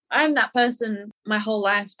I'm that person my whole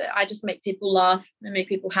life that I just make people laugh and make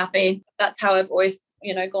people happy. That's how I've always,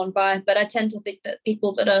 gone by. But I tend to think that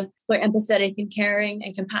people that are so empathetic and caring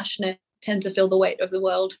and compassionate tend to feel the weight of the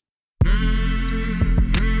world.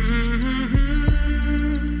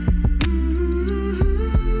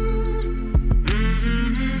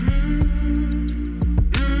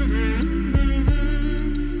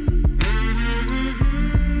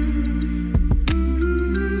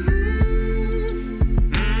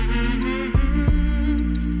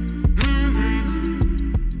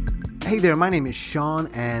 Hey there, my name is Sean,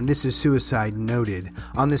 and this is Suicide Noted.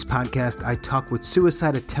 On this podcast, I talk with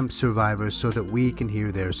suicide attempt survivors so that we can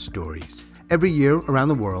hear their stories. Every year around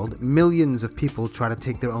the world, millions of people try to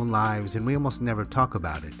take their own lives, and we almost never talk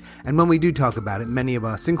about it. And when we do talk about it, many of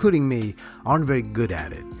us, including me, aren't very good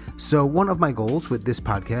at it. So one of my goals with this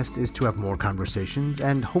podcast is to have more conversations,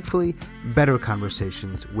 and hopefully better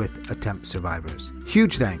conversations with attempt survivors.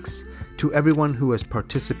 Huge thanks to everyone who has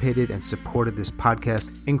participated and supported this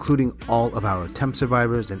podcast, including all of our attempt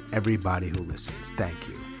survivors and everybody who listens. Thank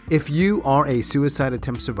you. If you are a suicide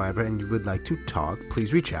attempt survivor and you would like to talk,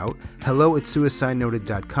 please reach out.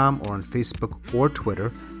 hello@suicidenoted.com or on Facebook or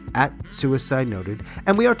Twitter @suicidenoted.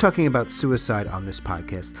 And we are talking about suicide on this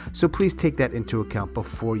podcast, so please take that into account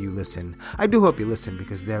before you listen. I do hope you listen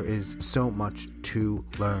because there is so much to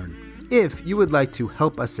learn. If you would like to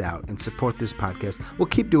help us out and support this podcast, well,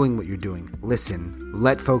 keep doing what you're doing. Listen,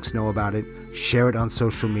 let folks know about it, share it on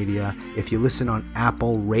social media. If you listen on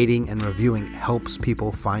Apple, rating and reviewing helps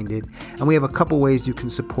people find it. And we have a couple ways you can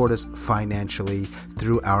support us financially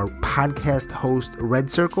through our podcast host,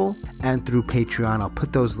 Red Circle, and through Patreon. I'll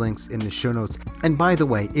put those links in the show notes. And by the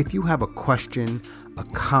way, if you have a question, a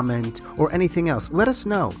comment, or anything else, let us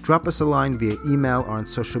know. Drop us a line via email or on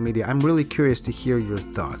social media. I'm really curious to hear your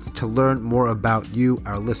thoughts, to learn more about you,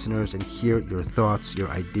 our listeners, and hear your thoughts, your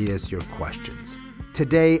ideas, your questions.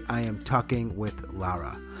 Today, I am talking with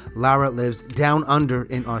Lara. Lara lives down under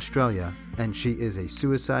in Australia, and she is a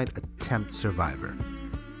suicide attempt survivor.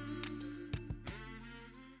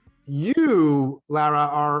 You, Lara,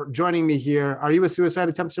 are joining me here. Are you a suicide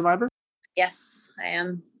attempt survivor? Yes, I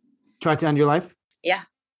am. Tried to end your life? Yeah,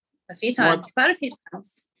 a few times. Quite a few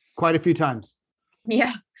times. Quite a few times.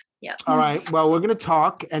 Yeah. All right. Well, we're going to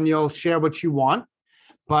talk and you'll share what you want.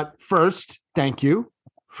 But first, thank you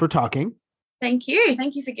for talking. Thank you.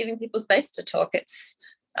 Thank you for giving people space to talk.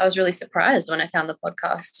 I was really surprised when I found the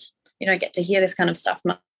podcast. You don't get to hear this kind of stuff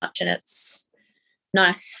much, and it's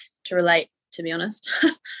nice to relate, to be honest.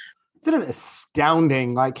 Isn't it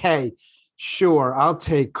astounding? Like, hey, sure, I'll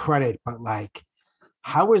take credit, but like,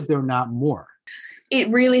 how is there not more? It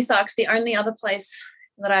really sucks. The only other place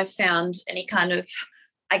that I've found any kind of,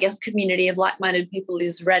 I guess, community of like-minded people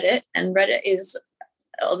is Reddit, and Reddit is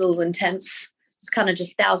a little intense. It's kind of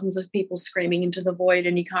just thousands of people screaming into the void,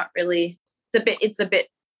 and you can't really, it's a bit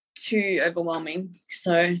too overwhelming.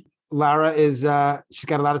 So Lara is, she's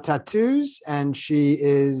got a lot of tattoos, and she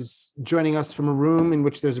is joining us from a room in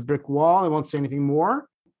which there's a brick wall. I won't say anything more.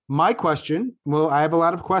 My question, well, I have a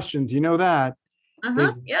lot of questions. You know that.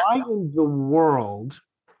 Yeah. Why in the world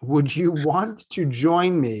would you want to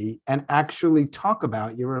join me and actually talk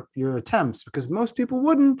about your attempts? Because most people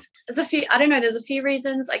wouldn't. There's a few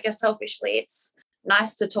reasons. I guess selfishly, it's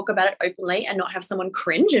nice to talk about it openly and not have someone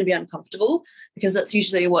cringe and be uncomfortable, because that's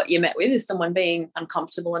usually what you're met with, is someone being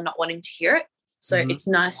uncomfortable and not wanting to hear it. So It's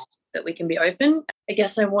nice that we can be open. I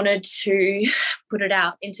guess I wanted to put it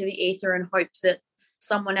out into the ether in hopes that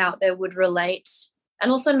someone out there would relate. And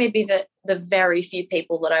also maybe that the very few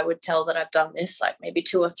people that I would tell that I've done this, like maybe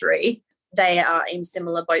 2 or 3, they are in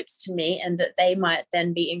similar boats to me, and that they might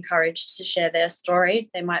then be encouraged to share their story.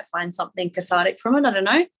 They might find something cathartic from it. I don't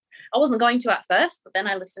know. I wasn't going to at first, but then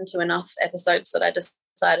I listened to enough episodes that I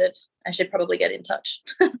decided I should probably get in touch.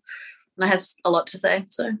 And I have a lot to say.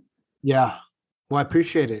 So yeah. Well, I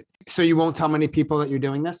appreciate it. So you won't tell many people that you're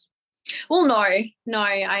doing this? Well, no, I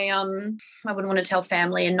wouldn't want to tell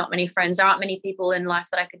family and not many friends. There aren't many people in life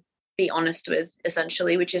that I could be honest with,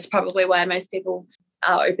 essentially, which is probably why most people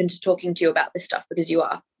are open to talking to you about this stuff, because you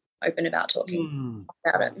are open about talking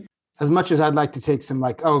about it. As much as I'd like to take some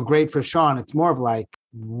like, oh, great for Sean, it's more of like,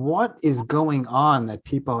 what is going on that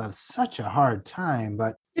people have such a hard time?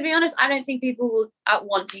 But to be honest, I don't think people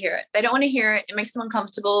want to hear it. They don't want to hear it. It makes them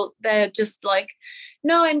uncomfortable. They're just like,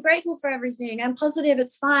 no, I'm grateful for everything. I'm positive.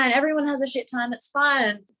 It's fine. Everyone has a shit time. It's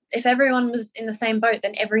fine. If everyone was in the same boat,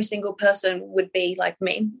 then every single person would be like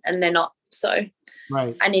me, and they're not. So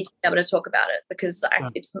right. I need to be able to talk about it because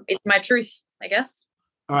it's my truth, I guess.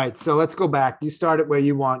 All right. So let's go back. You started where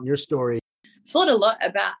you want your story. I've thought a lot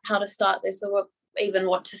about how to start this or even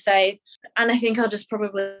what to say. And I think I'll just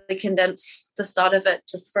probably condense the start of it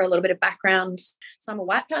just for a little bit of background. So I'm a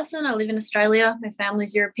white person. I live in Australia. My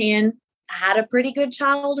family's European. I had a pretty good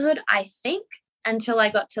childhood, I think, until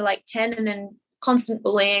I got to like 10, and then constant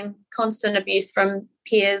bullying, constant abuse from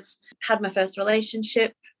peers. Had my first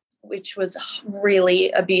relationship, which was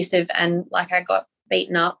really abusive, and like I got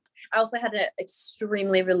beaten up. I also had an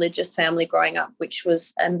extremely religious family growing up, which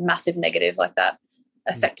was a massive negative. Like that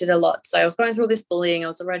affected a lot. So I was going through all this bullying. I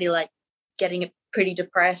was already like getting pretty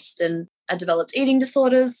depressed, and I developed eating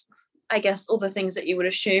disorders. I guess all the things that you would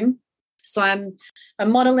assume. So I'm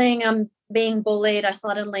modeling, I'm being bullied. I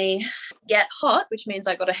suddenly get hot, which means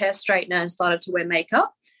I got a hair straightener and started to wear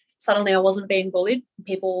makeup. Suddenly I wasn't being bullied.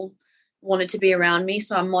 People wanted to be around me.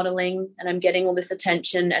 So I'm modeling and I'm getting all this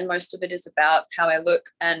attention, and most of it is about how I look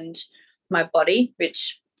and my body,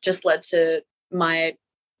 which just led to my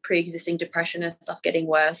pre-existing depression and stuff getting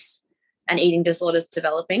worse and eating disorders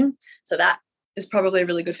developing. So that is probably a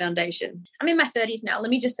really good foundation. I'm in my 30s now. Let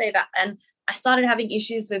me just say that. And I started having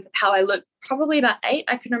issues with how I look probably about 8.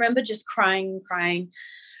 I can remember just crying.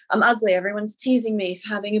 I'm ugly. Everyone's teasing me for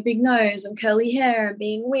having a big nose and curly hair and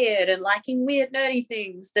being weird and liking weird, nerdy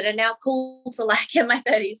things that are now cool to like in my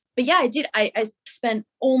 30s. But yeah, I did. I spent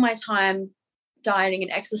all my time dieting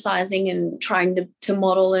and exercising and trying to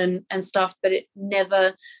model and stuff, but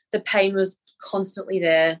the pain was constantly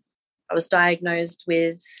there. I was diagnosed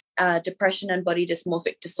with depression and body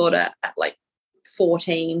dysmorphic disorder at like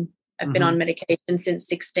 14. I've been on medication since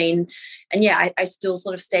 16. And yeah, I still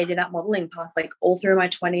sort of stayed in that modeling path, like all through my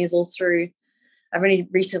 20s, I've only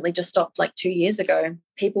recently just stopped like 2 years ago.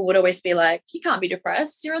 People would always be like, you can't be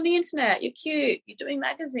depressed. You're on the internet. You're cute. You're doing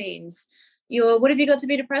magazines. What have you got to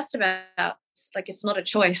be depressed about? Like, it's not a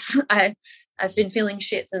choice. I've been feeling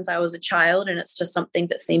shit since I was a child, and it's just something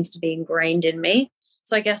that seems to be ingrained in me.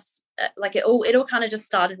 So I guess like it all kind of just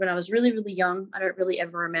started when I was really, really young. I don't really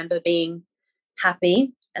ever remember being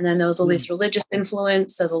happy. And then there was all this religious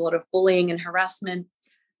influence. There's a lot of bullying and harassment.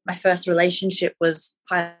 My first relationship was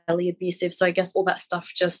highly abusive. So I guess all that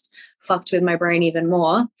stuff just fucked with my brain even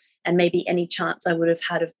more. And maybe any chance I would have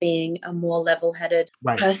had of being a more level-headed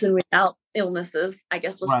person without illnesses, I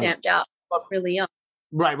guess, was stamped out really young.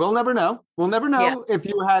 Right. We'll never know. If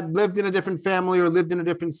you had lived in a different family or lived in a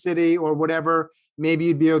different city or whatever, maybe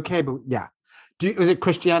you'd be okay. But yeah. Was it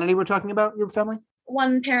Christianity we're talking about, your family?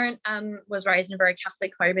 One parent was raised in a very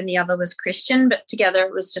Catholic home and the other was Christian, but together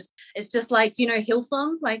it's just like,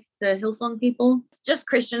 Hillsong, like the Hillsong people. It's just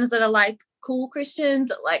Christians that are like cool Christians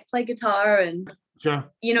that like play guitar and sure.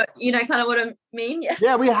 You know kind of what I mean? Yeah.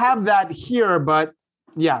 Yeah, we have that here, but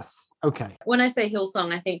yes. Okay. When I say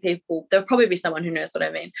Hillsong, I think there'll probably be someone who knows what I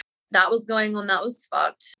mean. That was going on. That was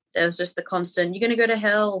fucked. There was just the constant, you're going to go to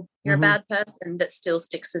hell. You're a bad person. That still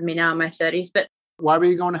sticks with me now in my 30s. But why were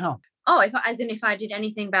you going to hell? Oh, if I did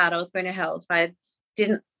anything bad, I was going to hell. If I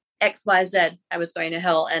didn't X, Y, Z, I was going to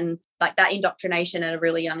hell. And like that indoctrination at a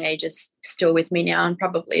really young age is still with me now and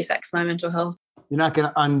probably affects my mental health. You're not going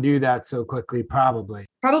to undo that so quickly, probably.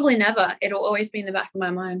 Probably never. It'll always be in the back of my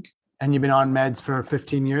mind. And you've been on meds for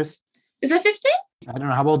 15 years? Is it 15? I don't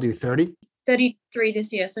know. How old are you? 30? 33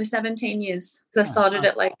 this year. So 17 years. Because I started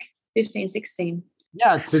at like 15, 16.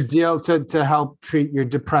 Yeah, to help treat your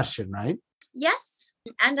depression, right? Yes.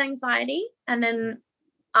 And anxiety. And then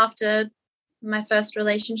after my first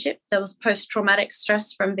relationship, there was post-traumatic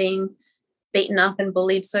stress from being beaten up and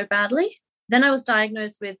bullied so badly. Then I was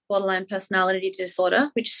diagnosed with borderline personality disorder,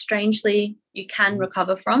 which strangely you can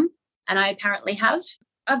recover from. And I apparently have.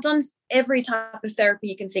 I've done every type of therapy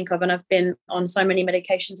you can think of, and I've been on so many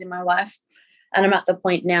medications in my life. And I'm at the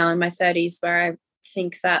point now in my 30s where I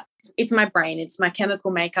think that it's my brain, it's my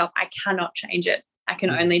chemical makeup. I cannot change it. I can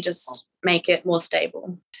only just make it more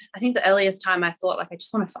stable. I think the earliest time I thought, like, I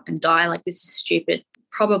just want to fucking die, like, this is stupid,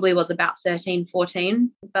 probably was about 13,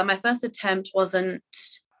 14. But my first attempt wasn't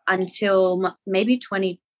until maybe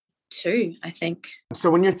 22, I think. So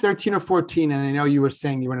when you're 13 or 14, and I know you were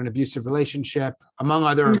saying you were in an abusive relationship, among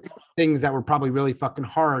other things that were probably really fucking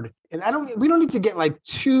hard. And we don't need to get like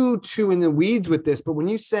too in the weeds with this, but when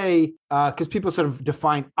you say, because people sort of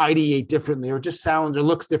define ideate differently, or it just sounds or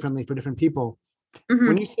looks differently for different people.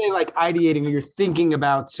 When you say like ideating or you're thinking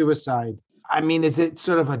about suicide, I mean, is it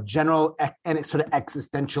sort of a general and it's sort of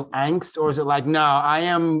existential angst, or is it like, no,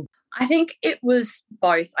 I think it was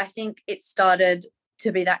both. I think it started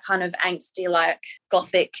to be that kind of angsty, like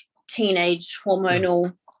gothic teenage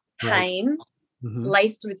hormonal pain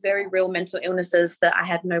laced with very real mental illnesses that I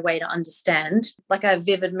had no way to understand. Like, I have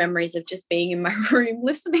vivid memories of just being in my room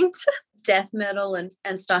listening to death metal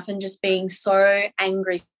and stuff and just being so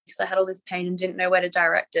angry because I had all this pain and didn't know where to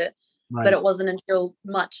direct it. But it wasn't until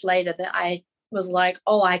much later that I was like,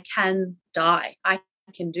 oh, I can die. I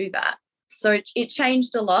can do that. So it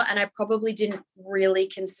changed a lot, and I probably didn't really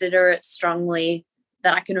consider it strongly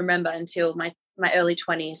that I can remember until my early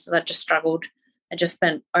 20s. So I just struggled. I just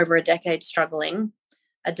spent over a decade struggling.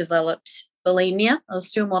 I developed bulimia. I was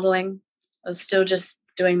still modeling. I was still just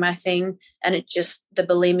doing my thing, and the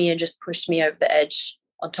bulimia just pushed me over the edge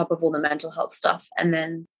on top of all the mental health stuff. And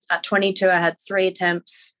then at 22, I had 3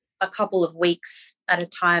 attempts, a couple of weeks at a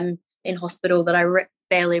time in hospital that I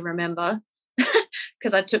barely remember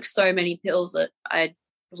because I took so many pills that I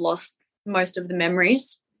lost most of the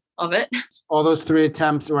memories of it. All those 3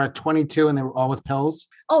 attempts were at 22 and they were all with pills?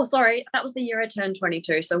 Oh, sorry. That was the year I turned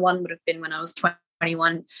 22. So one would have been when I was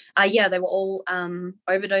 21. Yeah, they were all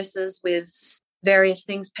overdoses with various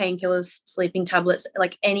things, painkillers, sleeping tablets,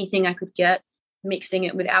 like anything I could get, mixing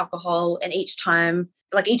it with alcohol. And each time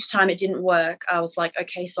it didn't work, I was like,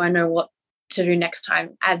 okay, so I know what to do next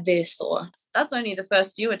time, add this, or that's only the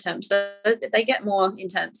first few attempts. They get more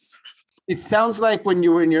intense. It sounds like when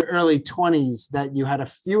you were in your early 20s that you had a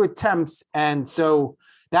few attempts. And so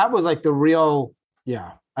that was like the real,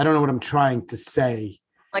 I don't know what I'm trying to say.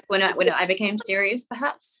 Like when I became serious,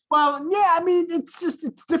 perhaps? Well, yeah, I mean, it's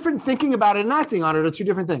different thinking about it and acting on it are 2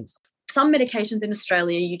 different things. Some medications in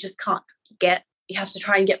Australia you just can't get. You have to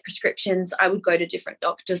try and get prescriptions. I would go to different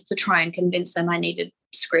doctors to try and convince them I needed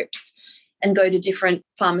scripts, and go to different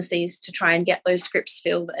pharmacies to try and get those scripts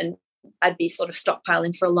filled. And I'd be sort of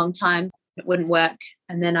stockpiling for a long time. It wouldn't work.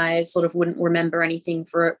 And then I sort of wouldn't remember anything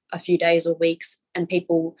for a few days or weeks. And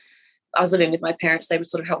I was living with my parents, they would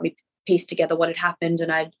sort of help me piece together what had happened,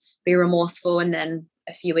 and I'd be remorseful. And then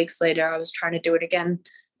a few weeks later, I was trying to do it again.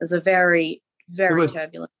 It was a very, very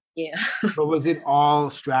turbulent year. But was it all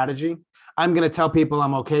strategy? I'm going to tell people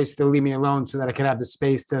I'm okay, so they'll leave me alone so that I can have the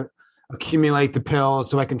space to accumulate the pills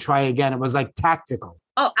so I can try again. It was like tactical.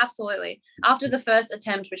 Oh, absolutely. After the first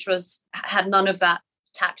attempt, which had none of that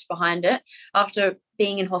tact behind it, after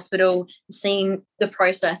being in hospital, seeing the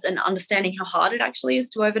process and understanding how hard it actually is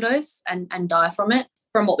to overdose and die from it,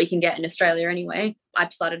 from what we can get in Australia anyway, I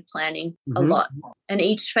started planning a lot. And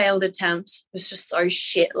each failed attempt was just so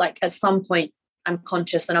shit. Like at some point, I'm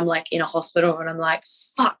conscious and I'm like in a hospital and I'm like,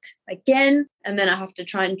 fuck, again. And then I have to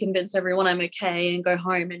try and convince everyone I'm okay and go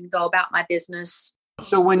home and go about my business.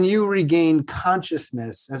 So when you regain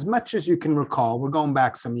consciousness, as much as you can recall, we're going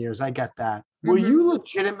back some years, I get that. Were you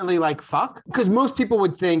legitimately like, fuck? Because most people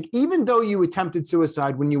would think, even though you attempted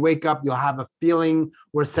suicide, when you wake up, you'll have a feeling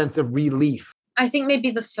or a sense of relief. I think maybe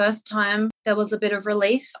the first time there was a bit of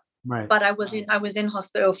relief. Right. But I was in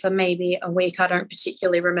hospital for maybe a week. I don't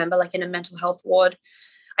particularly remember, like in a mental health ward.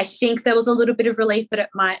 I think there was a little bit of relief, but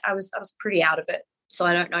I was pretty out of it. So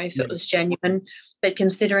I don't know if it was genuine. But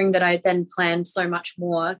considering that I then planned so much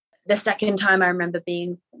more, the second time I remember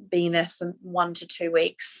being there for 1 to 2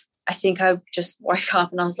 weeks, I think I just woke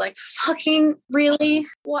up and I was like, fucking really?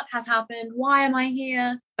 What has happened? Why am I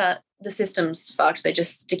here? But the system's fucked. They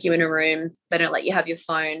just stick you in a room. They don't let you have your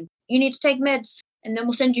phone. You need to take meds. And then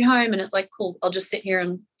we'll send you home. And it's like, cool, I'll just sit here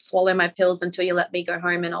and swallow my pills until you let me go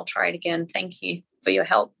home and I'll try it again. Thank you for your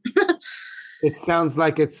help. It sounds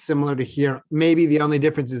like it's similar to here. Maybe the only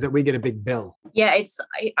difference is that we get a big bill. Yeah,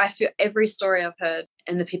 I feel every story I've heard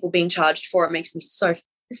and the people being charged for it makes me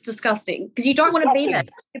it's disgusting because you don't want to be there.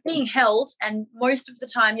 You're being held. And most of the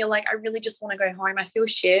time you're like, I really just want to go home. I feel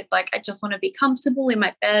shit. Like I just want to be comfortable in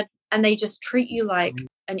my bed. And they just treat you like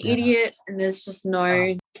an idiot. And there's just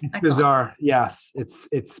no... It's bizarre. Yes,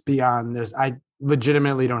 it's beyond. I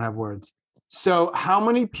legitimately don't have words. So how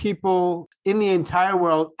many people in the entire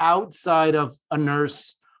world outside of a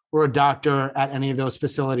nurse or a doctor at any of those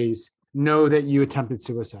facilities know that you attempted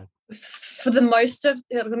suicide? For the most of,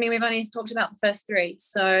 I mean, we've only talked about the first 3.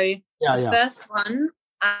 So the first one,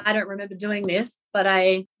 I don't remember doing this, but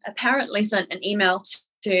I apparently sent an email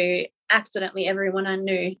to accidentally everyone I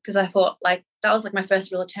knew because I thought like that was like my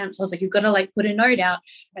first real attempt. So I was like, you've got to like put a note out.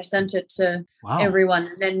 I sent it to everyone.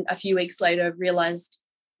 And then a few weeks later realized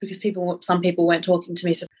because some people weren't talking to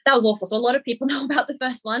me. So that was awful. So a lot of people know about the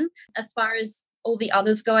first one. As far as all the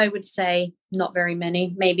others go, I would say not very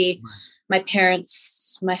many. Maybe my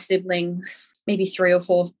parents, my siblings, maybe 3 or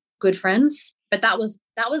 4 good friends. But that was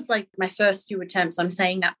like my first few attempts. I'm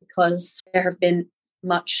saying that because there have been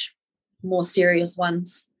much more serious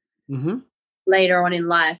ones later on in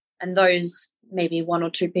life. And those maybe 1 or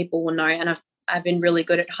 2 people will know. And I've been really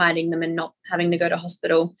good at hiding them and not having to go to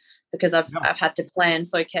hospital because I've had to plan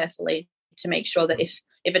so carefully to make sure that if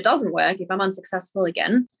it doesn't work, if I'm unsuccessful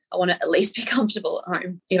again, I want to at least be comfortable at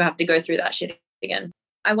home if I have to go through that shit again.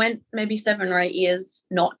 I went maybe 7 or 8 years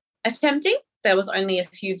not attempting. there was only a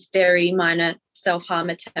few very minor self-harm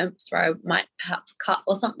attempts where I might perhaps cut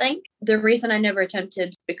or something. The reason I never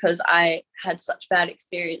attempted because I had such bad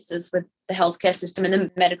experiences with the healthcare system and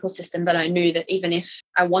the medical system that I knew that even if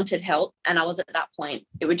I wanted help and I was at that point,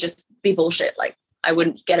 it would just be bullshit. Like I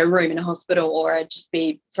wouldn't get a room in a hospital, or I'd just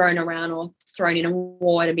be thrown around or thrown in a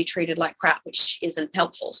ward and be treated like crap, which isn't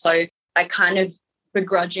helpful. So I kind of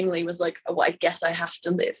begrudgingly was like, oh, well, I guess I have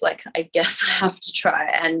to live. Like, I guess I have to try.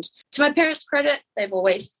 And to my parents' credit, they've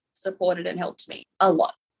always supported and helped me a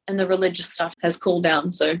lot. And the religious stuff has cooled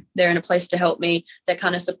down. So they're in a place to help me. They're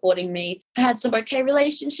kind of supporting me. I had some okay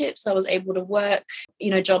relationships. I was able to work.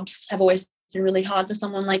 You know, jobs have always been really hard for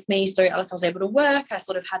someone like me. So I was able to work. I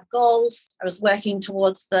sort of had goals. I was working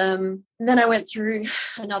towards them. And then I went through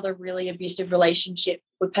another really abusive relationship.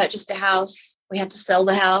 We purchased a house. We had to sell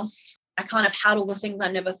the house. I kind of had all the things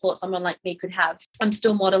I never thought someone like me could have. I'm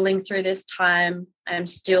still modeling through this time. I'm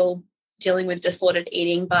still dealing with disordered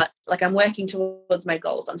eating, but like I'm working towards my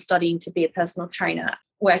goals. I'm studying to be a personal trainer,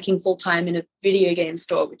 working full-time in a video game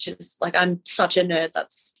store, which is like, I'm such a nerd.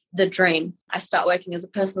 That's the dream. I start working as a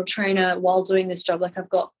personal trainer while doing this job. Like I've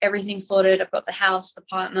got everything sorted. I've got the house, the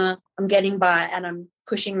partner. I'm getting by and I'm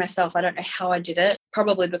pushing myself. I don't know how I did it.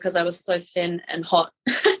 Probably because I was so thin and hot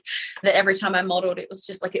that every time I modeled, it was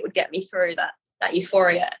just like it would get me through that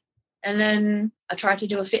euphoria. And then I tried to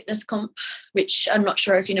do a fitness comp, which I'm not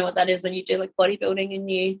sure if you know what that is, when you do like bodybuilding and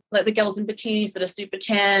you like the girls in bikinis that are super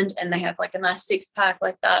tanned and they have like a nice six pack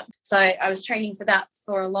like that. So I was training for that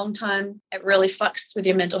for a long time. It really fucks with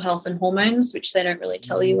your mental health and hormones, which they don't really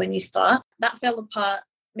tell you when you start. That fell apart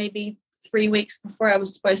maybe 3 weeks before I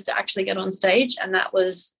was supposed to actually get on stage. And that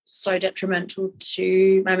was so detrimental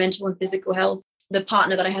to my mental and physical health. The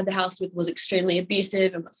partner that I had the house with was extremely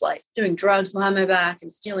abusive and was like doing drugs behind my back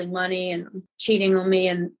and stealing money and cheating on me.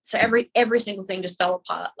 And so every single thing just fell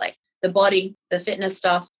apart, like the body, the fitness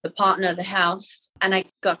stuff, the partner, the house. And I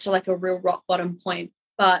got to like a real rock bottom point,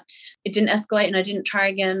 but it didn't escalate and I didn't try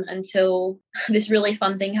again until this really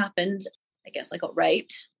fun thing happened. I guess I got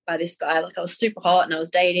raped by this guy. Like I was super hot and I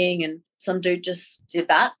was dating and some dude just did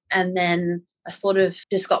that. And then I sort of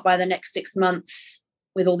just got by the next 6 months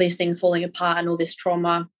with all these things falling apart and all this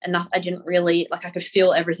trauma. And I didn't really, like I could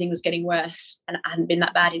feel everything was getting worse and it hadn't been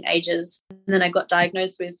that bad in ages. And then I got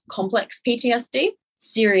diagnosed with complex PTSD,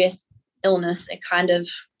 serious illness. It kind of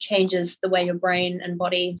changes the way your brain and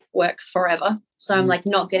body works forever. So I'm like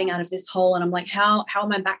not getting out of this hole. And I'm like, how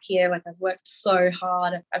am I back here? Like I've worked so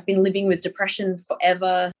hard. I've been living with depression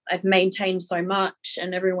forever. I've maintained so much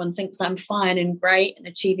and everyone thinks I'm fine and great and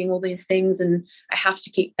achieving all these things. And I have to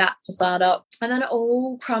keep that facade up. And then it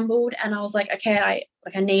all crumbled. And I was like, okay,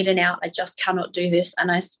 I need an out. I just cannot do this.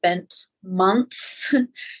 And I spent months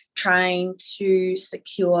trying to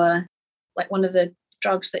secure like one of the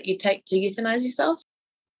drugs that you take to euthanize yourself.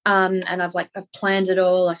 And I've planned it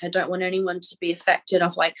all. Like I don't want anyone to be affected.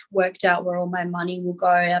 I've like worked out where all my money will go.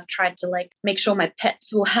 I've tried to like make sure my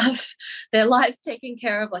pets will have their lives taken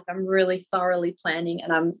care of. Like I'm really thoroughly planning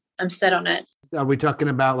and I'm set on it. Are we talking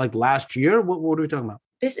about like last year? What are we talking about?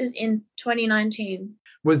 This is in 2019.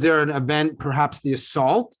 Was there an event, perhaps the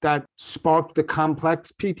assault, that sparked the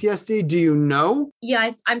complex PTSD? Do you know?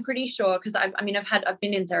 Yeah, I'm pretty sure because I've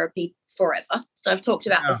been in therapy forever. So I've talked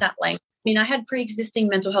about this at length. I mean, I had pre-existing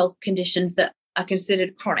mental health conditions that are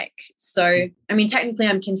considered chronic. So, I mean, technically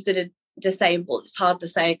I'm considered disabled. It's hard to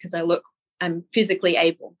say because I'm physically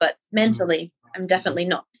able, but mentally I'm definitely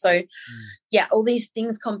not. So yeah, all these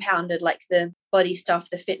things compounded, like the body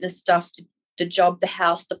stuff, the fitness stuff, the job, the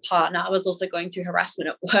house, the partner. I was also going through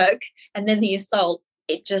harassment at work. And then the assault,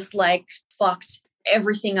 it just like fucked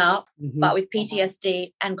everything up. But with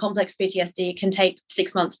PTSD and complex PTSD, it can take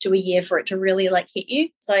 6 months to a year for it to really like hit you.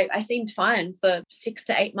 So I seemed fine for 6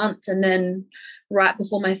 to 8 months. And then right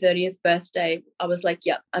before my 30th birthday, I was like,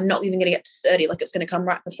 yep, I'm not even going to get to 30. Like it's going to come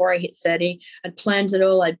right before I hit 30. I'd planned it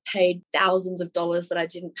all. I'd paid thousands of dollars that I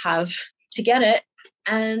didn't have to get it.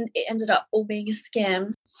 And it ended up all being a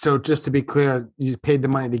scam. So just to be clear, you paid the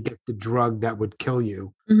money to get the drug that would kill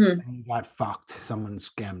you and you got fucked. Someone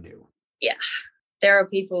scammed you. Yeah. There are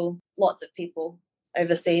people, lots of people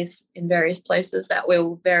overseas in various places that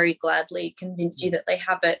will very gladly convince you that they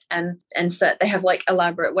have it and so they have like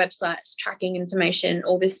elaborate websites, tracking information,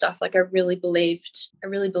 all this stuff. Like I really believed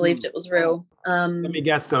it was real. Let me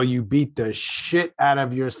guess though, you beat the shit out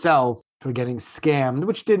of yourself for getting scammed,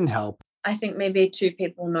 which didn't help. I think maybe 2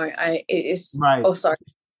 people know. Right. Oh, sorry.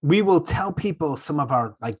 we will tell people some of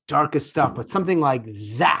our like darkest stuff, but something like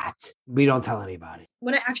that, we don't tell anybody.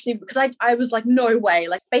 When I actually, because I was like, no way.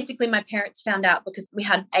 Like basically my parents found out because we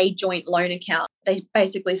had a joint loan account. They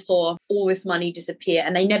basically saw all this money disappear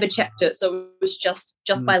and they never checked it. So it was just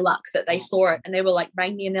by luck that they saw it. And they were like,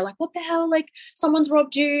 rang me and they're like, what the hell? Like someone's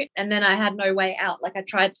robbed you. And then I had no way out. Like I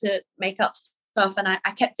tried to make up stuff and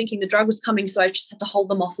I kept thinking the drug was coming. So I just had to hold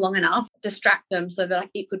them off long enough, distract them so that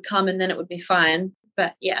it could come and then it would be fine.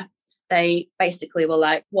 But yeah, they basically were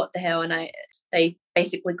like, what the hell? And they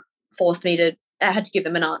basically forced me to, I had to give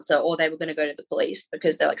them an answer or they were going to go to the police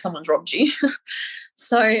because they're like, someone's robbed you.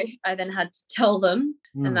 So I then had to tell them.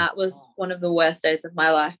 And that was one of the worst days of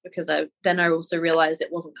my life because I also realized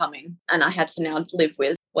it wasn't coming and I had to now live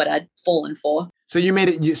with what I'd fallen for. So you made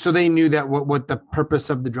it, so they knew that what the purpose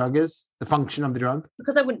of the drug is, the function of the drug?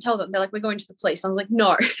 Because I wouldn't tell them. They're like, we're going to the police. I was like,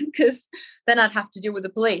 no, because then I'd have to deal with the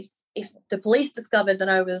police. If the police discovered that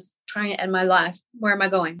I was trying to end my life, where am I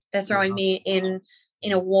going? They're throwing me in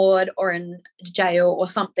a ward or in jail or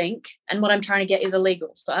something. And what I'm trying to get is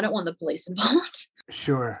illegal. So I don't want the police involved.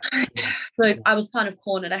 Sure. So I was kind of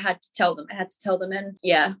cornered. I had to tell them. And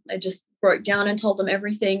yeah, I just broke down and told them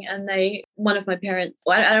everything. And one of my parents,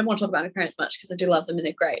 well, I don't want to talk about my parents much because I do love them and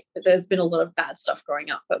they're great, but there's been a lot of bad stuff growing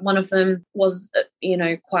up. But one of them was,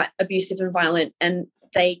 quite abusive and violent and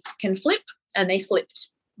they can flip and they flipped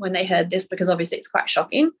when they heard this because obviously it's quite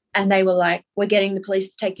shocking. And they were like, we're getting the police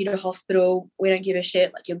to take you to hospital. We don't give a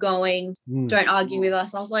shit. Like, you're going. Don't argue with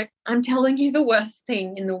us. I was like, I'm telling you the worst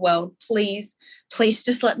thing in the world. Please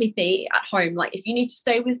just let me be at home. Like, if you need to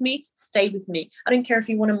stay with me, stay with me. I don't care if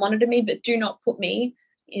you want to monitor me, but do not put me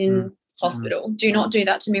in hospital. Do not do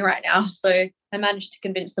that to me right now. So I managed to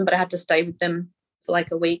convince them, but I had to stay with them for like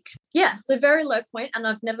a week. Yeah, so very low point. And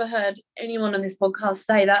I've never heard anyone on this podcast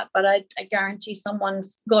say that, but I guarantee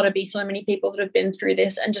someone's got to be so many people that have been through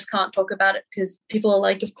this and just can't talk about it because people are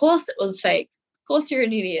like, of course it was fake. Of course you're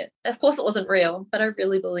an idiot. Of course it wasn't real. But I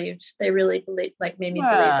really believed, made me believe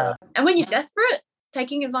it. And when you're desperate,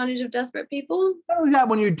 taking advantage of desperate people. Not only that,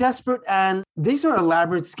 when you're desperate, and these are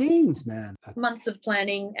elaborate schemes, man. Months of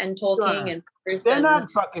planning and talking and proof. They're not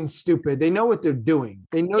fucking stupid. They know what they're doing.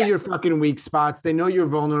 They know your fucking weak spots. They know you're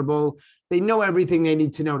vulnerable. They know everything they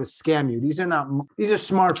need to know to scam you. These are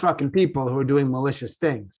smart fucking people who are doing malicious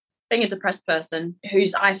things. Being a depressed person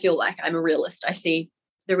I feel like I'm a realist. I see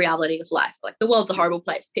the reality of life. Like, the world's a horrible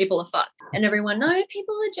place. People are fucked. And everyone, no,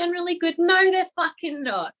 people are generally good. No, they're fucking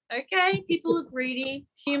not. Okay? People are greedy.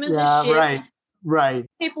 Humans are shit. Right.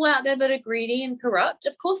 People out there that are greedy and corrupt,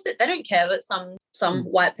 of course, they don't care that some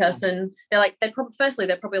white person, they're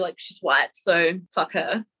probably like, she's white, so fuck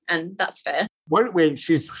her. And that's fair. Wait,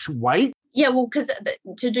 she's white? Yeah, well, because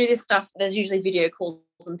to do this stuff, there's usually video calls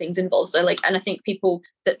and things involved. So, and I think people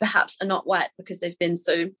that perhaps are not white because they've been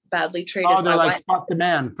so badly treated. Oh, they're like, fuck the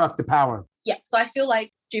man, fuck the power. Yeah, so I feel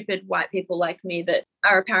like stupid white people like me that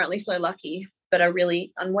are apparently so lucky but are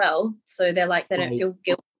really unwell. So they're like, they don't feel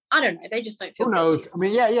guilty. I don't know. They just don't feel Who knows? guilty. I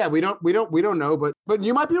mean, yeah, we don't know, but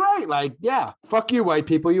you might be right. Like, yeah, fuck you, white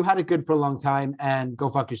people. You had it good for a long time, and go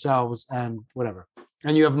fuck yourselves and whatever.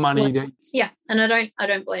 And you have money to. Yeah, and I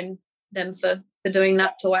don't blame them for doing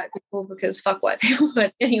that to white people because fuck white people.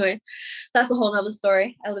 But anyway, that's a whole nother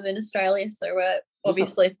story. I live in Australia, so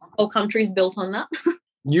obviously whole country's built on that.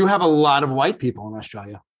 You have a lot of white people in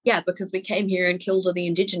Australia. Yeah, because we came here and killed all the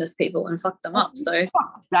indigenous people and fucked them up. So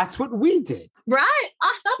that's what we did. Right?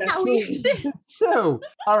 That's how we exist. So,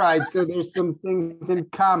 all right. So there's some things in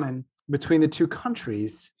common between the two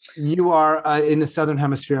countries. You are in the Southern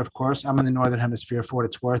Hemisphere, of course. I'm in the Northern Hemisphere for what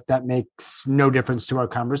it's worth. That makes no difference to our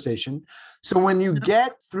conversation. So when you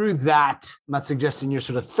get through that, I'm not suggesting you're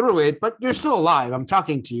sort of through it, but you're still alive. I'm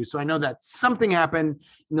talking to you. So I know that something happened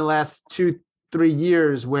in the last 2-3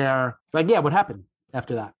 years where, what happened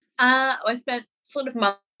after that? I spent sort of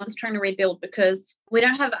months trying to rebuild because we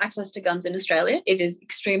don't have access to guns in Australia. It is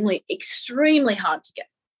extremely, extremely hard to get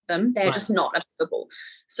them. They're just not available.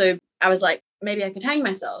 So I was like, maybe I could hang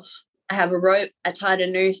myself. I have a rope, I tied a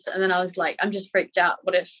noose, and then I was like, I'm just freaked out.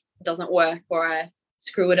 What if it doesn't work or I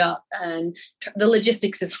screw it up? And the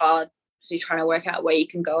logistics is hard because you're trying to work out where you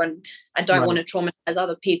can go, and I don't want to traumatize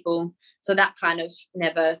other people. So that kind of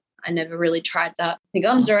I never really tried that. The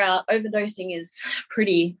guns are out. Overdosing is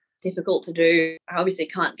pretty difficult to do. I obviously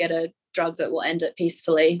can't get a drug that will end it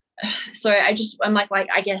peacefully. So I'm like,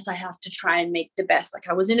 I guess I have to try and make the best. Like,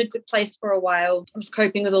 I was in a good place for a while. I was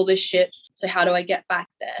coping with all this shit. So how do I get back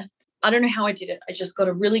there? I don't know how I did it. I just got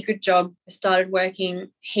a really good job. I started working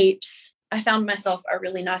heaps. I found myself a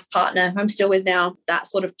really nice partner who I'm still with now. That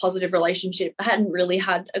sort of positive relationship. I hadn't really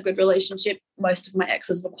had a good relationship. Most of my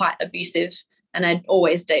exes were quite abusive and I'd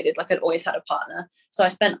always dated, like I'd always had a partner. So I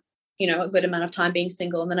spent, a good amount of time being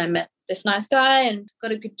single. And then I met this nice guy and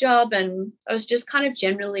got a good job, and I was just kind of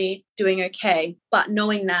generally doing okay, but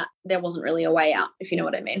knowing that there wasn't really a way out, if you know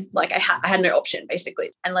what I mean. Like I had no option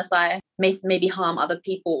basically, unless I maybe harm other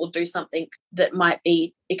people or do something that might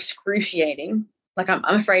be excruciating. Like I'm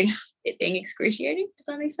afraid of it being excruciating. Does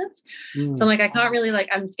that make sense? So I'm like, I can't really, like,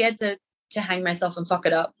 I'm scared to hang myself and fuck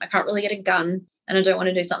it up. I can't really get a gun, and I don't want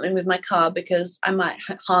to do something with my car because I might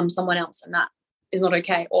harm someone else, and that is not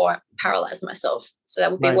okay, or paralyze myself. So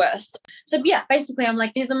that would be worse. So yeah, basically I'm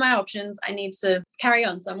like, these are my options. I need to carry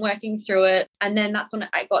on. So I'm working through it. And then that's when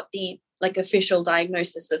I got the official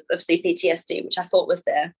diagnosis of CPTSD, which I thought was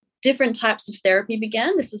there. Different types of therapy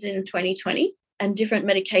began. This was in 2020, and different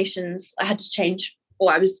medications I had to change.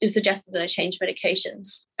 Or it was suggested that I change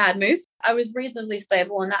medications. Bad move. I was reasonably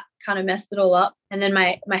stable, and that kind of messed it all up. And then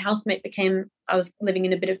my housemate I was living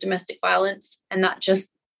in a bit of domestic violence, and that just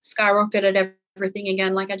skyrocketed everything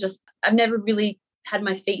again. Like I've never really had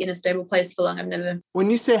my feet in a stable place for long. I've never. When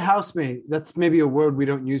you say housemate, that's maybe a word we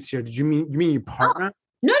don't use here. You mean your partner?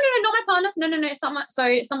 No, not my partner. No.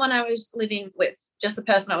 Someone I was living with, just the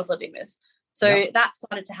person I was living with. So that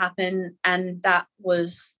started to happen, and I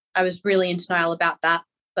was really in denial about that,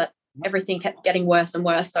 but everything kept getting worse and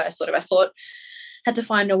worse. So I thought had to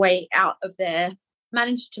find a way out of there.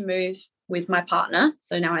 Managed to move with my partner.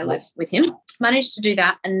 So now I live with him. Managed to do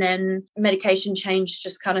that. And then medication change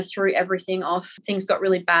just kind of threw everything off. Things got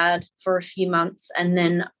really bad for a few months. And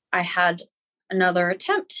then I had another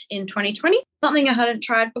attempt in 2020, something I hadn't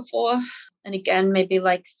tried before. And again, maybe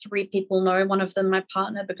like 3 people know, one of them my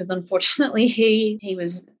partner, because unfortunately he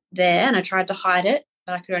was there, and I tried to hide it,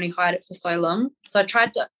 but I could only hide it for so long. So I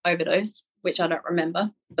tried to overdose, which I don't remember,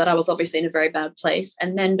 but I was obviously in a very bad place.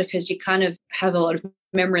 And then because you kind of have a lot of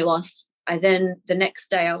memory loss, the next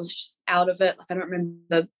day I was just out of it. Like I don't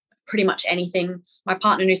remember pretty much anything. My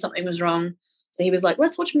partner knew something was wrong. So he was like,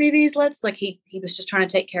 let's watch movies. He was just trying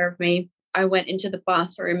to take care of me. I went into the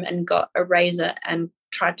bathroom and got a razor and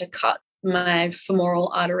tried to cut my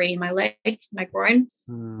femoral artery in my leg, my groin,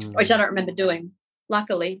 which I don't remember doing,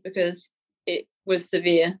 luckily, because it was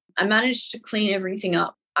severe. I managed to clean everything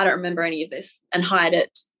up. I don't remember any of this, and hide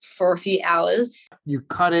it for a few hours. You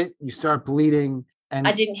cut it, you start bleeding. And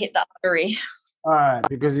I didn't hit the artery. All right,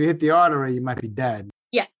 because if you hit the artery, you might be dead.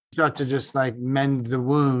 Yeah. You start to just like mend the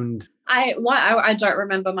wound. I don't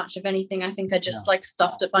remember much of anything. I think I just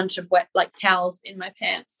stuffed a bunch of wet towels in my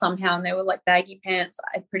pants somehow, and they were baggy pants.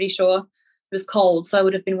 I'm pretty sure it was cold, so I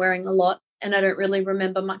would have been wearing a lot. And I don't really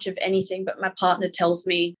remember much of anything. But my partner tells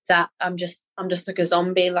me that I'm just like a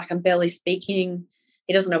zombie. Like I'm barely speaking.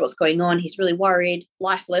 He doesn't know what's going on. He's really worried,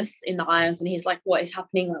 lifeless in the eyes. And he's like, what is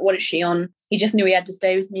happening? Like, what is she on? He just knew he had to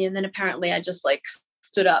stay with me. And then apparently I just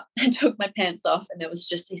stood up and took my pants off. And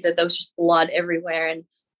he said there was just blood everywhere and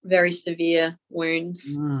very severe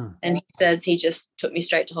wounds. And he says he just took me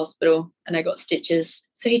straight to hospital, and I got stitches.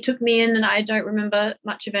 So he took me in, and I don't remember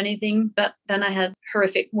much of anything, but then I had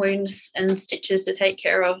horrific wounds and stitches to take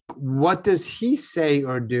care of. What does he say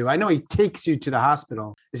or do? I know he takes you to the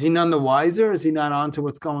hospital. Is he none the wiser? Is he not on to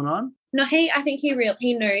what's going on? No, I think he knew.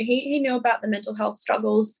 He knew about the mental health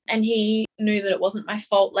struggles, and he knew that it wasn't my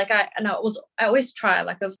fault. I always try.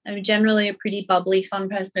 I'm generally a pretty bubbly, fun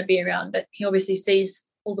person to be around, but he obviously sees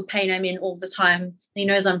all the pain I'm in all the time. And he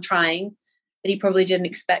knows I'm trying, but he probably didn't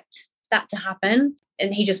expect that to happen.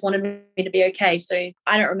 And he just wanted me to be okay. So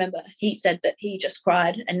I don't remember. He said that he just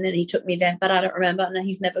cried, and then he took me there, but I don't remember. And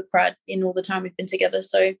he's never cried in all the time we've been together.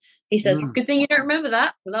 So he says, good thing you don't remember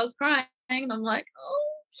that, because I was crying. And I'm like,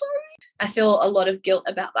 oh, sorry. I feel a lot of guilt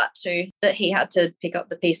about that too, that he had to pick up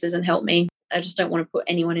the pieces and help me. I just don't want to put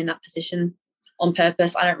anyone in that position on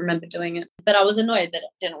purpose. I don't remember doing it, but I was annoyed that it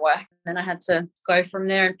didn't work. Then I had to go from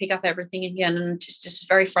there and pick up everything again, and just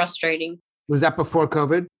very frustrating. Was that before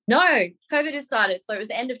COVID? No, COVID had started. So it was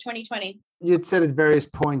the end of 2020. You had said at various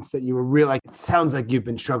points that you were it sounds like you've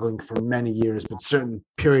been struggling for many years, but certain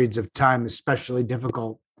periods of time, especially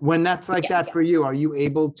difficult. When that's that for you, are you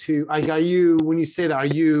able to, when you say that, are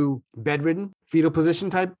you bedridden, fetal position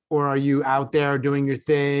type, or are you out there doing your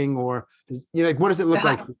thing, or what does it look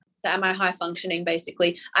like? So am I high functioning,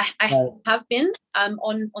 basically? I have been on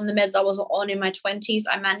the meds I was on in my 20s.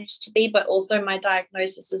 I managed to be, but also my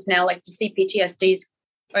diagnosis is now the CPTSD is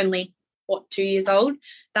only, 2 years old.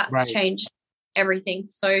 That's changed everything.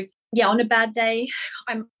 So yeah, on a bad day,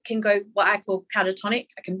 I can go what I call catatonic.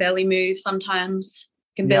 I can barely move sometimes,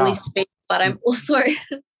 can barely speak, but I'm also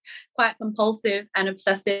quite compulsive and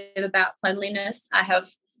obsessive about cleanliness. I have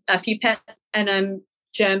a few pets, and I'm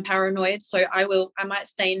germ paranoid. So I might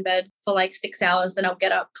stay in bed for like 6 hours, then I'll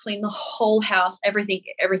get up, clean the whole house.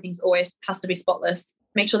 Everything's always has to be spotless.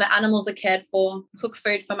 Make sure the animals are cared for, cook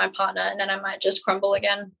food for my partner, and then I might just crumble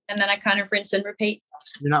again. And then I kind of rinse and repeat.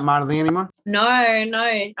 You're not modeling anymore? No.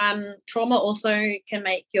 Trauma also can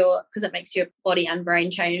because it makes your body and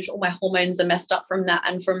brain change. All my hormones are messed up from that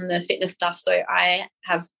and from the fitness stuff. So I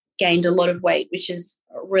have gained a lot of weight, which is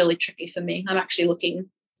really tricky for me. I'm actually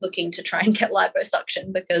looking to try and get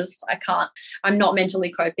liposuction because I'm not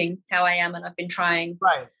mentally coping how I am, and I've been trying.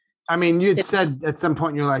 Right. I mean, you'd said at some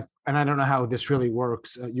point in your life, and I don't know how this really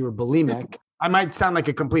works, you were bulimic. I might sound like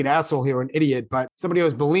a complete asshole here, an idiot, but somebody who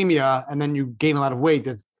has bulimia and then you gain a lot of weight,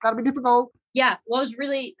 it's got to be difficult. Yeah. Well, I was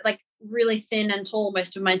really thin and tall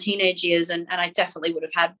most of my teenage years, and I definitely would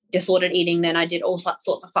have had disordered eating then. I did all sorts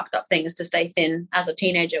of fucked up things to stay thin as a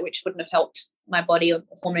teenager, which wouldn't have helped my body or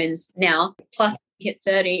hormones now. Plus, hit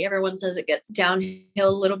 30, everyone says it gets downhill a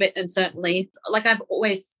little bit, and certainly, like, I've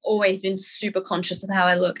always been super conscious of how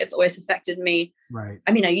I look. It's always affected me. Right.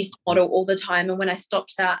 I mean, I used to model all the time, and when I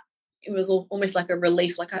stopped that, it was almost like a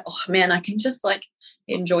relief. Like, oh man, I can just like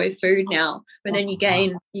enjoy food now. But then you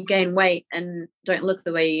gain weight and don't look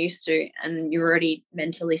the way you used to, and you're already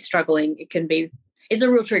mentally struggling. It's a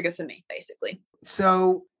real trigger for me, basically.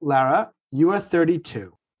 So, Lara, you are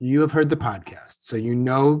 32. You have heard the podcast, so you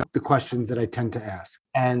know the questions that I tend to ask.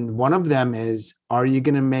 And one of them is, are you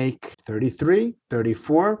going to make 33,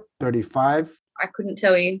 34, 35? I couldn't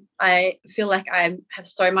tell you. I feel like I have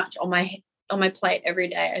so much on my plate every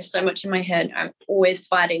day. I have so much in my head. I'm always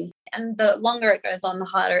fighting. And the longer it goes on, the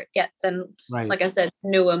harder it gets. And Like I said,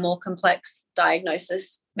 newer, more complex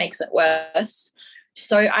diagnosis makes it worse.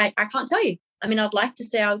 So I can't tell you. I mean, I'd like to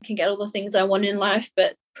say I can get all the things I want in life,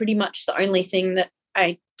 but pretty much the only thing that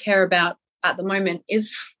I care about at the moment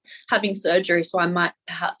is having surgery. So I might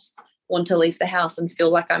perhaps want to leave the house and feel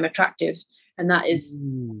like I'm attractive. And that is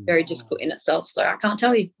very difficult in itself. So I can't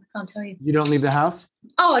tell you. You don't leave the house?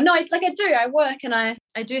 Oh, no, I do. I work and I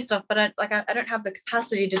do stuff, but I don't have the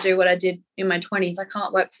capacity to do what I did in my 20s. I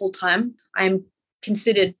can't work full time. I'm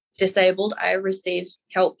considered disabled. I receive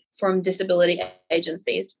help from disability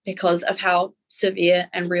agencies because of how severe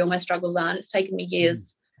and real my struggles are. And it's taken me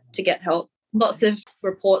years to get help. Lots of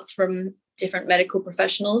reports from different medical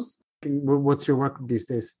professionals. What's your work these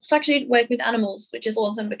days? So I actually work with animals, which is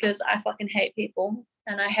awesome because I fucking hate people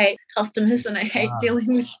and I hate customers and I hate dealing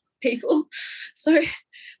with people. So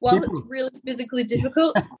while it's really physically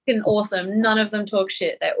difficult and awesome, none of them talk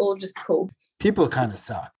shit. They're all just cool. People kind of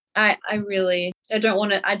suck. I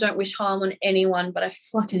don't wish harm on anyone, but I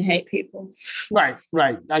fucking hate people. Right.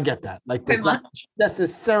 I get that. Like, that's not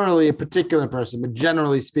necessarily a particular person, but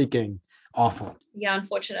generally speaking, awful. Yeah,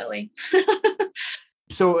 unfortunately.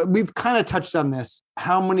 So we've kind of touched on this.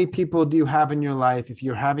 How many people do you have in your life if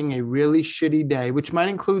you're having a really shitty day, which might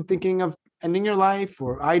include thinking of ending your life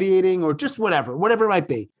or ideating or just whatever it might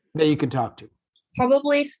be, that you can talk to?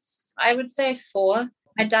 Probably, I would say 4.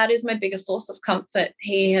 My dad is my biggest source of comfort.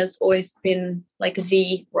 He has always been like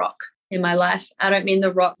the rock in my life. I don't mean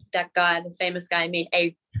the rock, that guy, the famous guy. I mean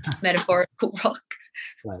a metaphorical rock,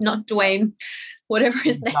 right. Not Dwayne, whatever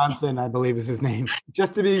his name Johnson, I believe is his name.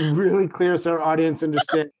 Just to be really clear so our audience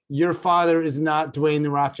understand, your father is not Dwayne The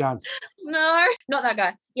Rock Johnson. No, not that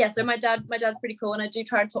guy. Yeah, so my dad's pretty cool and I do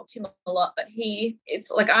try to talk to him a lot, but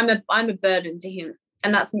it's like I'm a burden to him.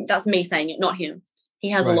 And that's me saying it, not him. He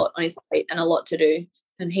has a lot on his plate and a lot to do.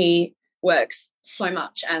 And he works so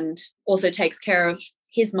much and also takes care of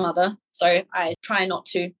his mother. So I try not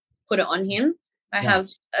to put it on him. I have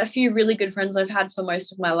a few really good friends I've had for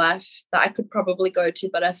most of my life that I could probably go to,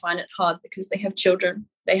 but I find it hard because they have children,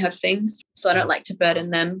 they have things. So I don't like to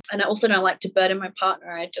burden them. And I also don't like to burden my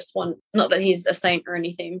partner. I just want, not that he's a saint or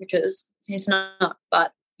anything because he's not,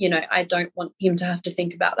 but I don't want him to have to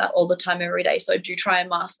think about that all the time every day. So I do try and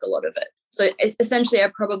mask a lot of it. So essentially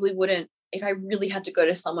I probably wouldn't, if I really had to go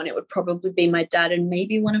to someone, it would probably be my dad and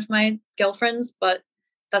maybe one of my girlfriends, but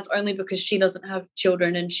that's only because she doesn't have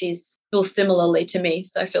children and she feels similarly to me.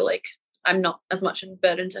 So I feel like I'm not as much of a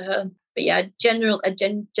burden to her. But yeah, I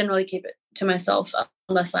generally keep it to myself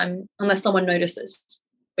unless someone notices,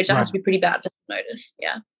 which I have to be pretty bad for them to notice.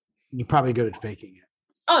 Yeah. You're probably good at faking it.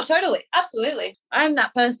 Oh, totally. Absolutely. I'm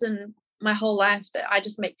that person my whole life that I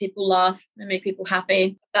just make people laugh and make people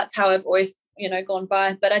happy. That's how I've always gone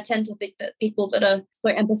by. But I tend to think that people that are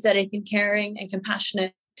so empathetic and caring and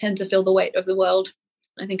compassionate tend to feel the weight of the world.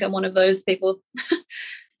 I think I'm one of those people.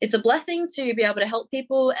 It's a blessing to be able to help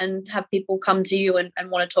people and have people come to you and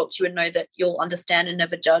want to talk to you and know that you'll understand and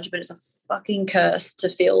never judge. But it's a fucking curse to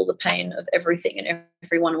feel the pain of everything and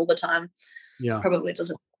everyone all the time. Yeah. Probably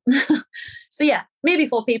doesn't So yeah, maybe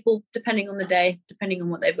 4 people, depending on the day, depending on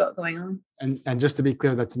what they've got going on. And just to be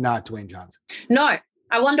clear, that's not Dwayne Johnson. No,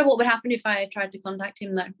 I wonder what would happen if I tried to contact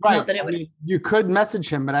him though. Right. Not that it would. mean, you could message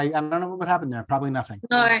him, but I don't know what would happen there. Probably nothing.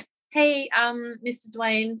 No. Hey, Mr.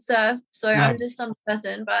 Dwayne, sir. So Right. I'm just some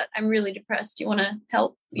person, but I'm really depressed. Do you want to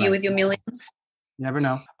help you with your millions? You never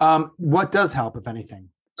know. What does help, if anything?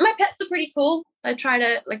 My pets are pretty cool. I try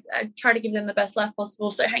to give them the best life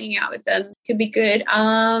possible. So hanging out with them could be good.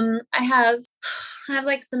 I have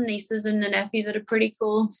like some nieces and a nephew that are pretty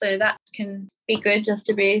cool. So that can be good just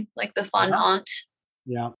to be like the fun aunt.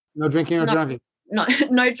 Yeah. No drinking or drugging.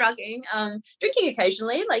 No drugging. Drinking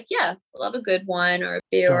occasionally, like, yeah, I love a good wine or a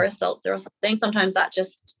beer or a seltzer or something. Sometimes that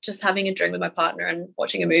just having a drink with my partner and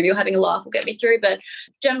watching a movie or having a laugh will get me through. But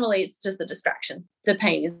generally, it's just the distraction. The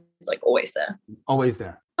pain is like always there. Always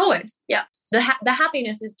there. Always, yeah. The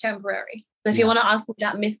happiness is temporary. So if you want to ask me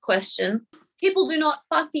that myth question, people do not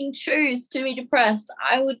fucking choose to be depressed.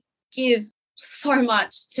 I would give so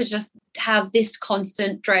much to just have this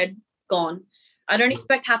constant dread gone. I don't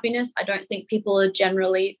expect happiness. I don't think people are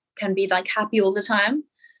generally can be like happy all the time.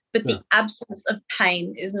 But the absence of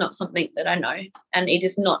pain is not something that I know. And it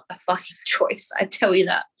is not a fucking choice. I tell you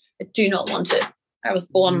that. I do not want it. I was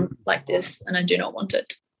born like this and I do not want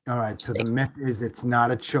it. All right. So the myth is it's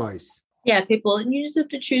not a choice. Yeah, people, and you just have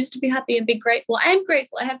to choose to be happy and be grateful. I am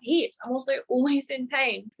grateful. I have heaps. I'm also always in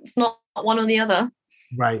pain. It's not one or the other.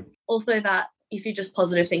 Right. Also that if you're just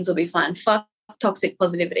positive, things will be fine. Fuck toxic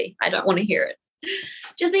positivity. I don't want to hear it.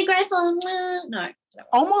 Just be grateful. No.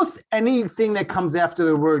 Almost anything that comes after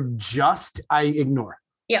the word just, I ignore.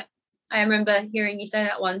 Yeah. I remember hearing you say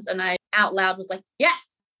that once and I out loud was like,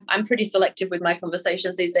 yes. I'm pretty selective with my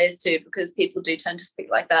conversations these days too, because people do tend to speak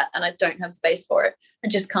like that and I don't have space for it. I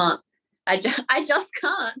just can't. I just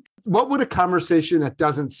can't. What would a conversation that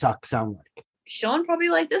doesn't suck sound like? Sean, probably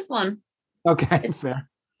like this one. Okay, it's fair.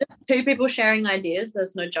 Just 2 people sharing ideas.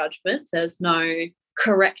 There's no judgment. There's no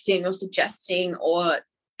correcting or suggesting or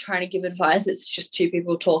trying to give advice. It's just 2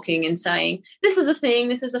 people talking and saying, this is a thing,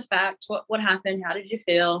 this is a fact. What happened? How did you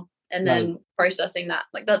feel? And then processing that.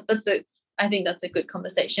 Like that's it. I think that's a good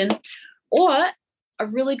conversation. Or a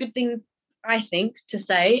really good thing, I think, to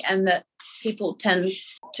say, and that people tend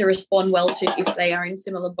to respond well to if they are in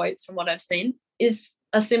similar boats from what I've seen, is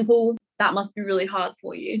a simple, that must be really hard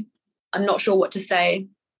for you. I'm not sure what to say,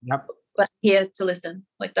 but here to listen.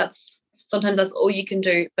 Like sometimes that's all you can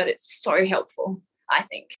do, but it's so helpful, I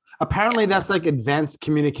think. Apparently that's like advanced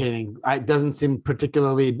communicating. It doesn't seem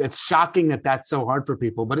particularly, it's shocking that that's so hard for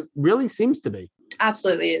people, but it really seems to be.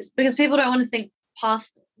 Absolutely is, because people don't want to think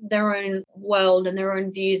past their own world and their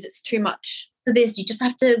own views. It's too much for this. You just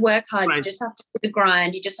have to work hard. Right. You just have to do the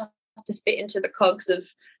grind. You just have to fit into the cogs of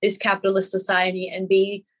this capitalist society and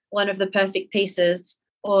be one of the perfect pieces,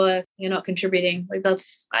 or you're not contributing. Like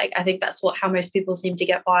I think that's how most people seem to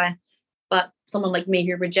get by. But someone like me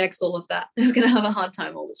who rejects all of that is going to have a hard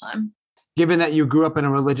time all the time. Given that you grew up in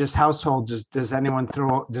a religious household, does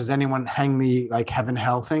anyone hang the like heaven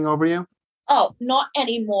hell thing over you? Oh, not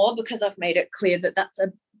anymore, because I've made it clear that that's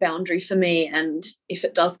a boundary for me. And if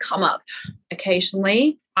it does come up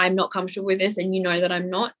occasionally, I'm not comfortable with this, and you know that I'm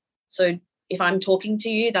not. So if I'm talking to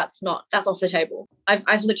you, that's off the table.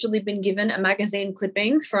 I've literally been given a magazine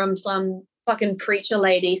clipping from some fucking preacher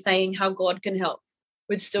lady saying how God can help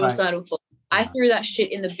with suicidal thoughts. I threw that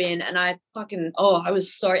shit in the bin and I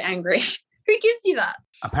was so angry. Who gives you that?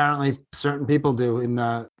 Apparently certain people do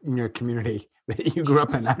in your community that you grew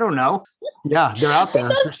up in. I don't know. Yeah, they're out there.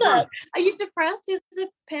 Who does that? Are you depressed? Here's a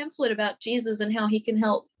pamphlet about Jesus and how he can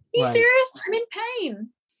help. Are you serious? I'm in pain.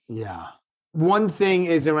 Yeah. One thing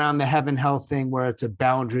is around the heaven hell thing where it's a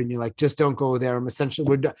boundary and you're like, just don't go there. I'm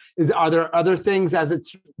essentially, are there other things as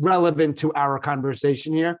it's relevant to our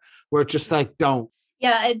conversation here where it's just like, don't?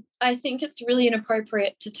 Yeah, I think it's really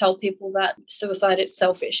inappropriate to tell people that suicide is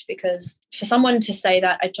selfish, because for someone to say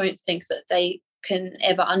that, I don't think that they can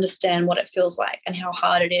ever understand what it feels like and how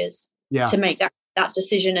hard it is to make that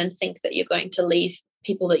decision and think that you're going to leave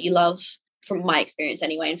people that you love. From my experience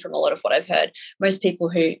anyway, and from a lot of what I've heard, most people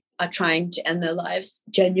who are trying to end their lives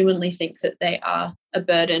genuinely think that they are a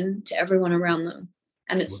burden to everyone around them.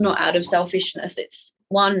 And it's not out of selfishness. It's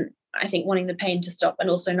one, I think, wanting the pain to stop, and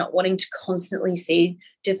also not wanting to constantly see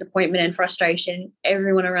disappointment and frustration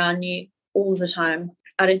everyone around you all the time.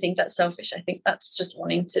 I don't think that's selfish. I think that's just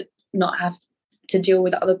wanting to not have to deal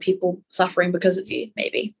with other people suffering because of you,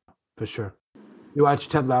 maybe. For sure. You watch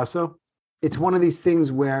Ted Lasso? It's one of these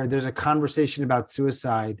things where there's a conversation about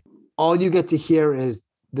suicide. All you get to hear is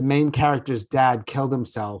the main character's dad killed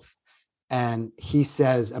himself. And he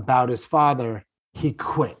says about his father, he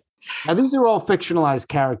quit. Now these are all fictionalized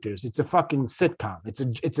characters. It's a fucking sitcom.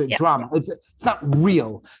 It's a drama. It's not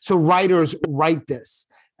real. So writers write this,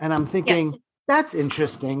 and I'm thinking that's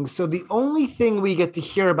interesting. So the only thing we get to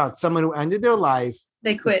hear about someone who ended their life,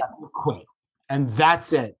 they quit, and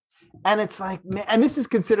that's it. And it's like, man, and this is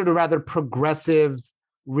considered a rather progressive,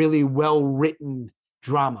 really well written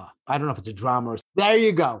drama. I don't know if it's a drama or there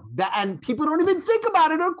you go. And people don't even think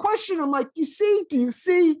about it or question. I'm like, do you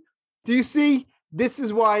see? This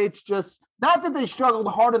is why it's just not that they struggled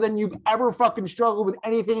harder than you've ever fucking struggled with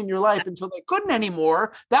anything in your life until they couldn't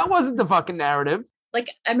anymore. That wasn't the fucking narrative. Like,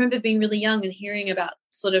 I remember being really young and hearing about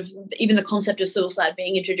sort of even the concept of suicide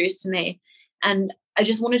being introduced to me. And I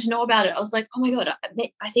just wanted to know about it. I was like, oh my God,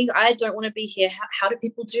 I think I don't want to be here. How do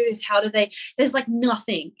people do this? There's like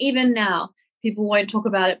nothing. Even now, people won't talk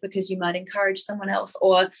about it because you might encourage someone else,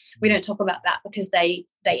 or we don't talk about that because they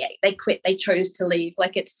quit, they chose to leave.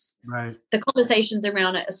 Like, it's right. The conversations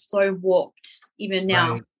around it are so warped even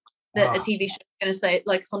now that a TV show is going to say,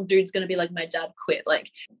 like, some dude's going to be like, my dad quit.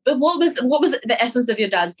 Like, but what was the essence of your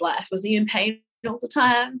dad's life? Was he in pain all the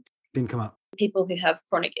time? Didn't come up. People who have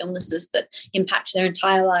chronic illnesses that impact their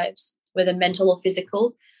entire lives, whether mental or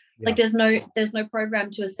physical. Like, there's no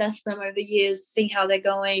program to assess them over years, see how they're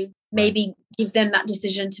going, maybe give them that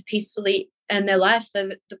decision to peacefully end their life, so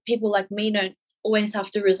that the people like me don't always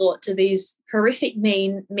have to resort to these horrific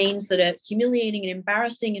means that are humiliating and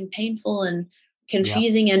embarrassing and painful and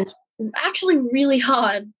confusing and actually really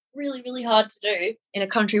hard to do in a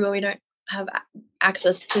country where we don't have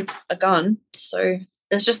access to a gun. So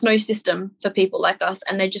there's just no system for people like us,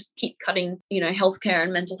 and they just keep cutting, healthcare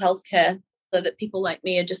and mental health care, so that people like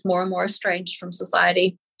me are just more and more estranged from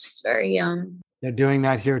society. It's very They're doing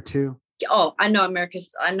that here too. Oh, I know the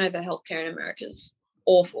healthcare in America is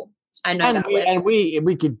awful. I know that. And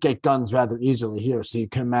we could get guns rather easily here, so you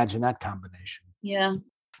can imagine that combination. Yeah.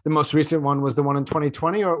 The most recent one was the one in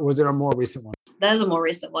 2020, or was there a more recent one? There's a more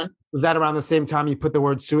recent one. Was that around the same time you put the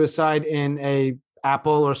word suicide in a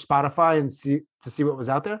Apple or Spotify and to see what was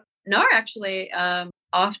out there? No, actually,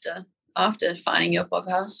 after finding your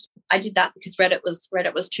podcast, I did that because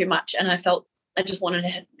Reddit was too much, and I just wanted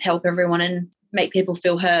to help everyone and make people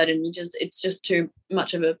feel heard, and it's just too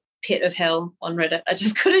much of a pit of hell on Reddit. I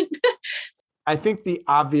just couldn't. I think the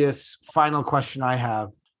obvious final question I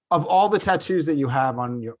have, of all the tattoos that you have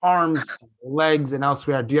on your arms, your legs, and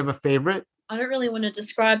elsewhere, do you have a favorite? I don't really want to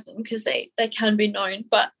describe them because they can be known,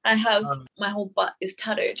 but I have my whole butt is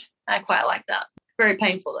tattooed. I quite like that. Very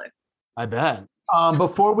painful though. I bet.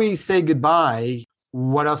 Before we say goodbye,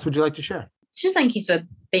 what else would you like to share? Just thank you for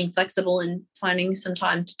being flexible and finding some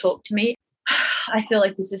time to talk to me. I feel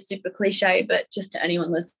like this is super cliche, but just to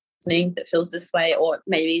anyone listening that feels this way, or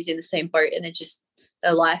maybe is in the same boat and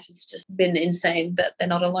their life has just been insane, that they're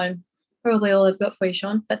not alone. Probably all I've got for you,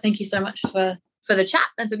 Sean. But thank you so much for the chat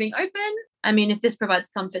and for being open. I mean, if this provides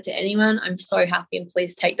comfort to anyone, I'm so happy, and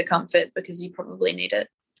please take the comfort because you probably need it.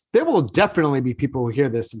 There will definitely be people who hear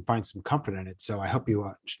this and find some comfort in it. So I hope you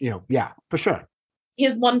watch, for sure.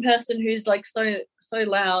 Here's one person who's like so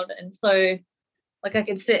loud and so like I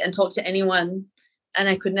could sit and talk to anyone, and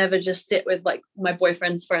I could never just sit with like my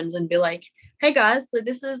boyfriend's friends and be like, hey guys, so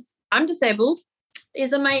I'm disabled.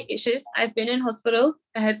 These are my issues. I've been in hospital.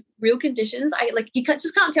 I have real conditions. You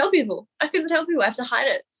just can't tell people. I couldn't tell people. I have to hide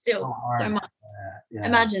it still so much. Yeah.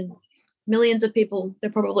 Imagine millions of people, they're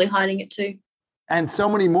probably hiding it too. And so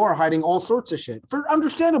many more hiding all sorts of shit for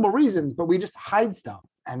understandable reasons, but we just hide stuff.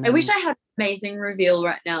 And I wish I had an amazing reveal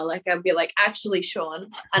right now. Like, I'd be like, actually, Sean,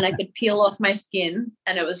 and I could peel off my skin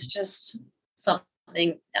and it was just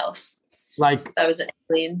something else. Like, that was an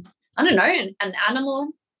alien. I don't know, an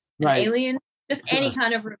animal, an alien, just any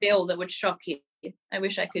kind of reveal that would shock you. I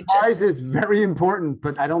wish I could just. Size is very important,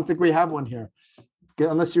 but I don't think we have one here.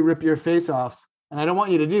 Unless you rip your face off. And I don't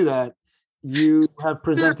want you to do that. You have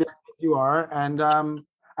presented as you are. And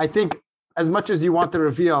I think as much as you want the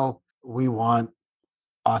reveal, we want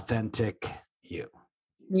authentic you.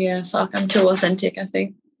 Yeah, fuck, I'm too authentic, I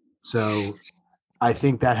think. So I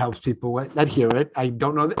think that helps people that hear it. I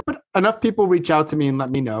don't know that, but enough people reach out to me and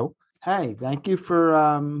let me know, hey, thank you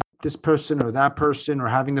for this person or that person or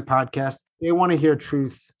having the podcast. They want to hear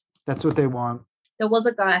truth. That's what they want. There was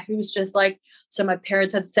a guy who was just like, so my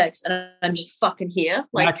parents had sex and I'm just fucking here.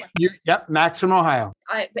 Like, Max from Ohio.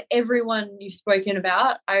 Everyone you've spoken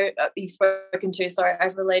about, I've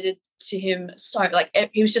related to him. So like,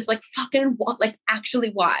 he was just like, fucking what? Like,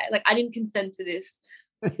 actually, why? Like, I didn't consent to this.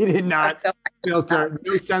 He did not filter,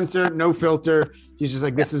 no censor, no filter. He's just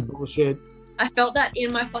like, this is bullshit. I felt that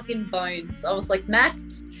in my fucking bones. I was like,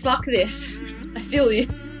 Max, fuck this. I feel you.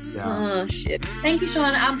 Yeah. Oh, shit. Thank you,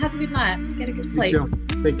 Sean. Have a good night. Get a good sleep.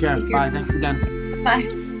 Take care. Bye. Thanks again. Bye.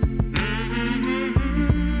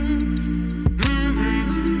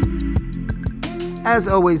 As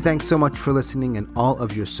always, thanks so much for listening and all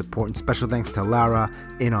of your support. And special thanks to Lara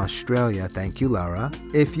in Australia. Thank you, Lara.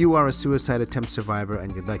 If you are a suicide attempt survivor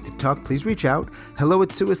and you'd like to talk, please reach out.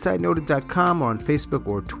 hello@suicidenoted.com or on Facebook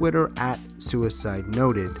or Twitter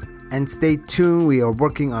 @suicidenoted. And stay tuned. We are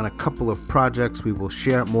working on a couple of projects. We will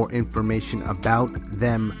share more information about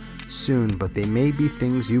them soon, but they may be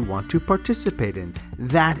things you want to participate in.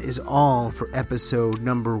 That is all for episode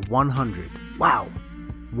number 100. Wow,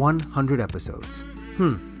 100 episodes.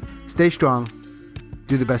 Stay strong.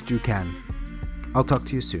 Do the best you can. I'll talk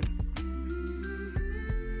to you soon.